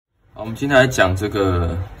好，我们今天来讲这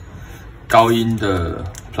个高音的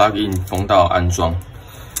plugin 风道安装。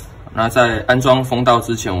那在安装风道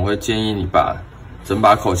之前，我会建议你把整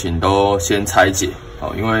把口琴都先拆解，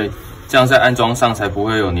因为这样在安装上才不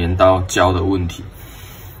会有粘到胶的问题。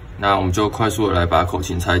那我们就快速的来把口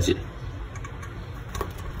琴拆解。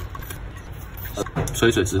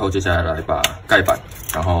吹水之后，接下来把盖板，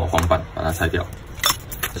然后簧板把它拆掉，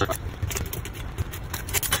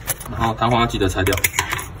然后弹簧要记得拆掉。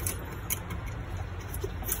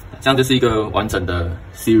这样就是一个完整的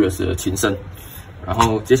Serious 的琴声。然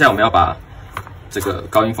后接下来我们要把这个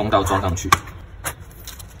高音风道装上去。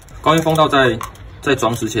高音风道在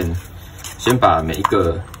装之前，先把每一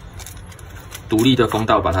个独立的风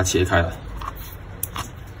道把它切开来，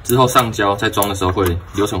之后上胶在装的时候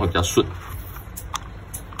流程会比较顺。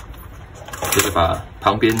接着把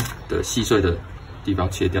旁边的细碎的地方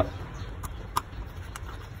切掉，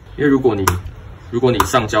因为如果你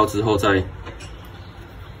上胶之后再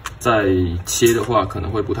切的话，可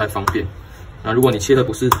能会不太方便。那如果你切的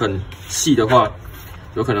不是很细的话，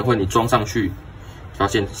有可能会你装上去发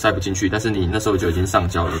现塞不进去，但是你那时候就已经上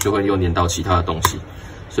胶了，就会又粘到其他的东西。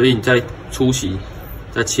所以你在初期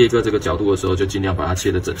在切割这个角度的时候，就尽量把它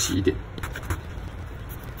切得整齐一点。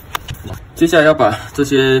接下来要把这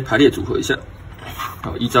些排列组合一下，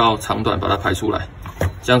好，依照长短把它排出来，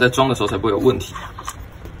这样在装的时候才不会有问题。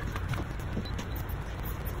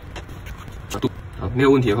没有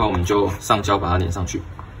问题的话，我们就上胶把它粘上去，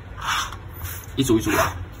一组一组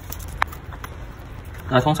来。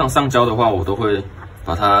那通常上胶的话，我都会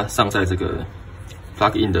把它上在这个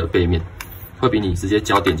plugin 的背面，会比你直接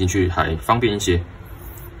胶点进去还方便一些。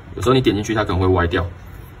有时候你点进去，它可能会歪掉，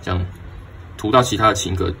这样涂到其他的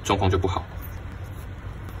琴格状况就不好。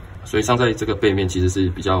所以上在这个背面其实是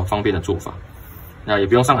比较方便的做法。那也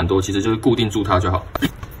不用上很多，其实就是固定住它就好。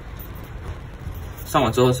上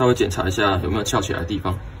完之后稍微检查一下有没有翘起来的地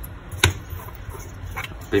方。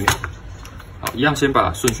背面，好，一样先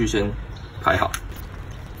把顺序先排好。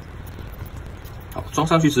好，装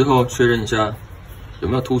上去之后确认一下有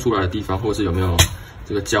没有凸出来的地方，或者是有没有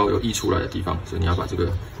这个胶有溢出来的地方。所以你要把这个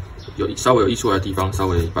稍微有溢出来的地方稍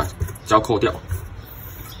微把胶扣掉，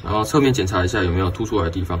然后侧面检查一下有没有凸出来的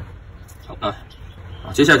地方。好，那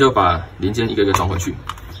接下来就把零件一个一个装回去。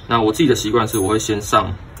那我自己的习惯是我会先上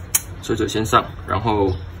吹嘴先上，然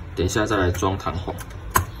后等一下再来装弹簧。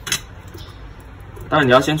当然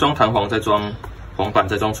你要先装弹簧，再装簧板，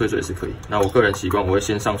再装吹嘴是可以。那我个人习惯我会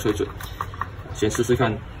先上吹嘴，先试试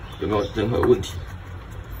看有没有任何问题。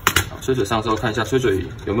好，吹嘴上之后看一下吹嘴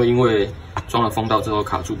有没有因为装了风道之后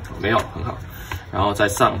卡住，没有，很好。然后再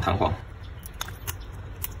上弹簧。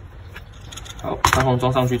好，弹簧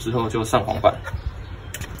装上去之后就上簧板。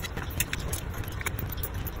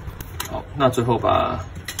好，那最后把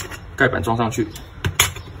盖板装上去。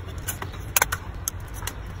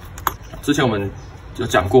之前我们有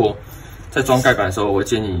讲过，在装盖板的时候，我会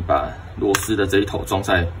建议把螺丝的这一头装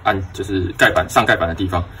在就是上盖板的地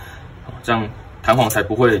方，这样弹簧才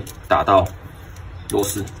不会打到螺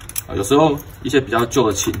丝。有时候一些比较旧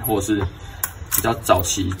的琴或者是比较早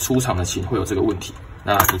期出厂的琴会有这个问题。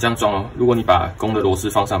那你这样装如果你把公的螺丝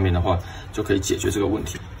放上面的话，就可以解决这个问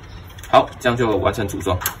题。好，这样就完成组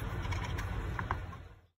装。